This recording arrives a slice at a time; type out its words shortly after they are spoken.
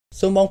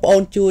សូមបងប្អូ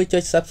នជួយចុ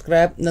ច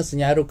Subscribe និងស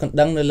ញ្ញារូបកណ្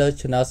ដឹងនៅលើ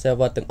Channel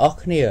Server ទាំងអស់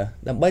គ្នា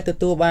ដើម្បីទ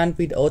ទួលបាន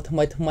វីដេអូថ្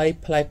មីៗ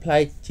ប្លែ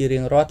កៗជារៀ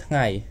ងរាល់ថ្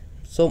ងៃ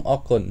សូមអរ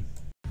គុណ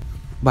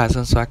បាទ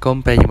សូមស្វាគម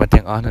ន៍ប្រិយមិត្ត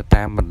ទាំងអស់នៅ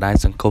តាមបណ្ដាញ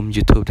សង្គម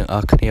YouTube ទាំងអ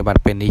ស់គ្នាបាទ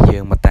ពេលនេះយើ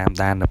ងមកតាម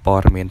ដានព័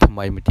ត៌មានថ្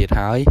មីមួយទៀត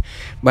ហើយ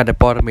បាទ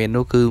ព័ត៌មាន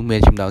នោះគឺមា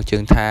នចំណងជើ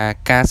ងថា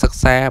ការសិក្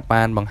សា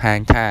បានបង្ហាញ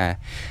ថា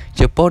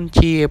ជប៉ុន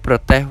ជាប្រ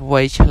ទេស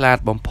វៃឆ្លាត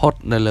បំផុត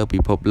នៅលើពិ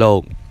ភពលោ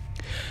ក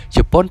ជ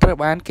ប៉ុនត្រូវ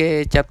បានគេ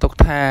ចាត់ទុក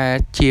ថា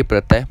ជាប្រ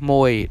ទេស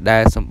មួយដែ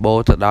លសម្បូរ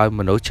ទៅដោយម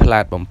នុស្សឆ្លា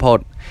តបំផុត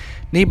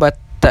នេះ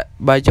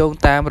បើយោង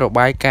តាមរ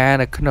បាយការណ៍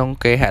នៅក្នុង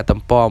គេហទំ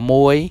ព័រ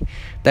មួយ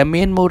ដែល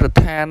មានមូល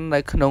ដ្ឋាននៅ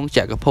ក្នុងច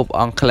ក្រភព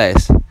អង់គ្លេស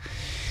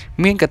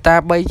មានកត្តា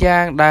3យ៉ា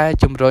ងដែល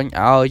ជំរុញ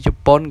ឲ្យជ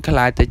ប៉ុនក្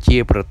លាយទៅជា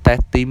ប្រទេស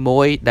ទី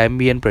1ដែល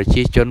មានប្រ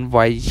ជាជន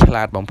វ័យឆ្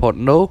លាតបំផុត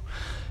នោះ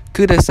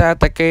គឺដោយសារ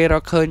តែគេរ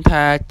កឃើញ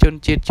ថាជន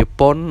ជាតិជ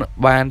ប៉ុន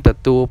បានទ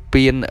ទួល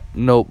ពាន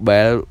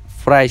Nobel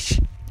Fresh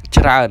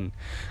ច្រើន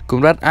ក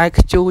ម្រិត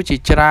IQ ជា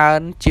ច្រើន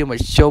ជាម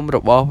ធ្យមរ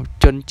បស់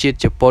ជនជាតិ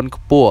ជប៉ុន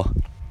ខ្ពស់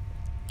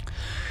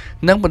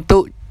និងបន្ទុ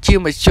កជា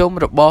មធ្យម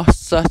របស់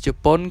សិស្សជ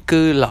ប៉ុន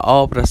គឺល្អ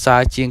ប្រសើ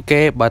រជាង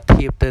គេបើ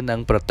ធៀបទៅនឹង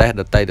ប្រទេស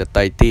ដ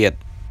ទៃទៀត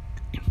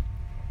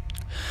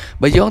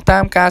បើយោងតា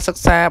មការសិ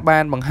ក្សាបា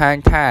នបង្ហាញ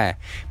ថា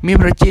មាន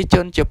ប្រជាជ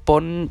នជប៉ុ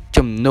ន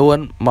ចំនួន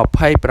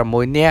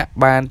26នាក់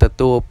បានទ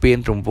ទួលពាន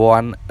រង្វា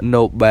ន់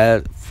Nobel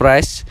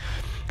Fresh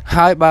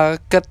ហើយបើ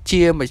គិត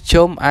ជាមធ្យ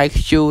ម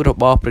IQ រ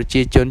បស់ប្រ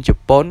ជាជនជ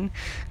ប៉ុន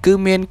គឺ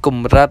មានក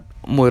ម្រិត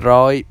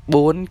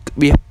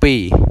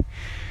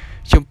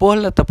 104.2 ចំពោះ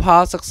លទ្ធផ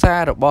លសិក្សា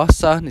របស់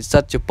សិស្សនិស្សិ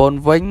តជប៉ុន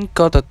វិញ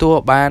ក៏ទទួល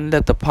បានល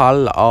ទ្ធផល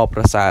ល្អប្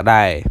រសើរ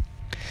ដែរ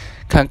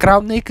ខាងក្រោ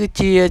មនេះគឺ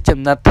ជាចំ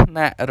ណុចថ្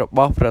នាក់រប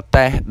ស់ប្រ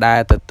ទេសដែល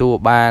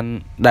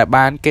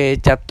បានគេ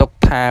ចាត់ទុក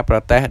ថាប្រ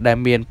ទេសដែល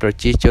មានប្រ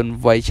ជាជន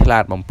វ័យឆ្លា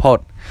តបំផុត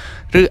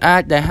ឬអា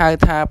ចដែលហៅ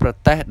ថាប្រ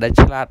ទេសដែល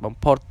ឆ្លាតបំ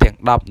ផុតទាំង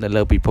10នៅ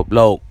លើពិភព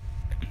លោក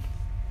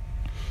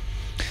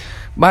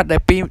បាទដែ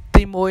លទី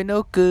1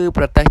នោះគឺ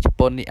ប្រទេសជ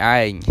ប៉ុននេះ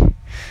ឯង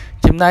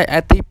ចំណែកឯ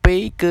ទី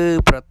2គឺ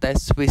ប្រទេស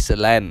ស្វីស័រ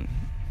ឡែន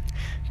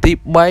ទី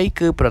3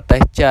គឺប្រទេ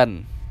សចិន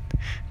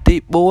ទី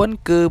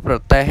4គឺប្រ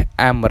ទេស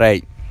អាមេរិក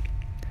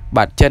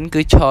បាទចិន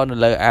គឺឈរនៅ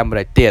លើអាមេ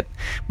រិកទៀត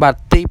បាទ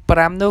ទី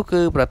5នោះ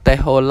គឺប្រទេស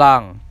ហូឡ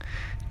ង់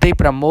ទី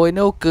6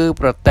នោះគឺ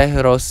ប្រទេស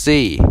រុស្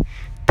ស៊ី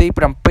ទី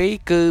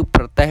7គឺ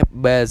ប្រទេស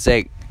បែលហ្សិ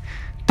ក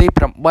ទី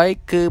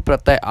8គឺប្រ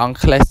ទេសអង់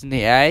គ្លេស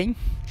នេះឯង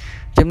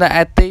ចំណែក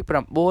ឯទី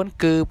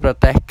9គឺប្រ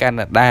ទេសកា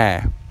ណាដា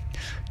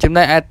ចំ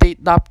ណែកឯទី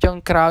10ចុង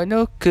ក្រោយ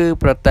នោះគឺ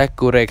ប្រទេស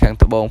កូរ៉េខាង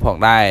ត្បូងផង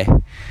ដែរ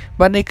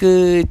បាទនេះគឺ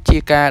ជា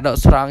ការដក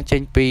ស្រង់ចេ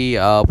ញពី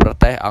ប្រ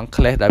ទេសអង់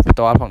គ្លេសដោយផ្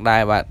ទាល់ផងដែ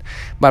រ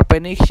បាទពេល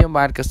នេះខ្ញុំ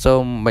បាទក៏សូ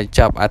មបញ្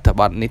ចប់អត្ថ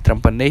បទនេះត្រឹម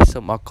ប៉ុណ្នេះសូ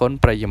មអរគុណ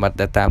ប្រិយមិត្ត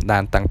ដែលតាមដា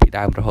នតាំងពី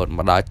ដើមរហូតម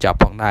កដល់ចប់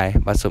ផងដែរ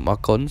បាទសូមអរ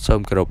គុណសូម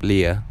គោរព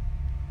លា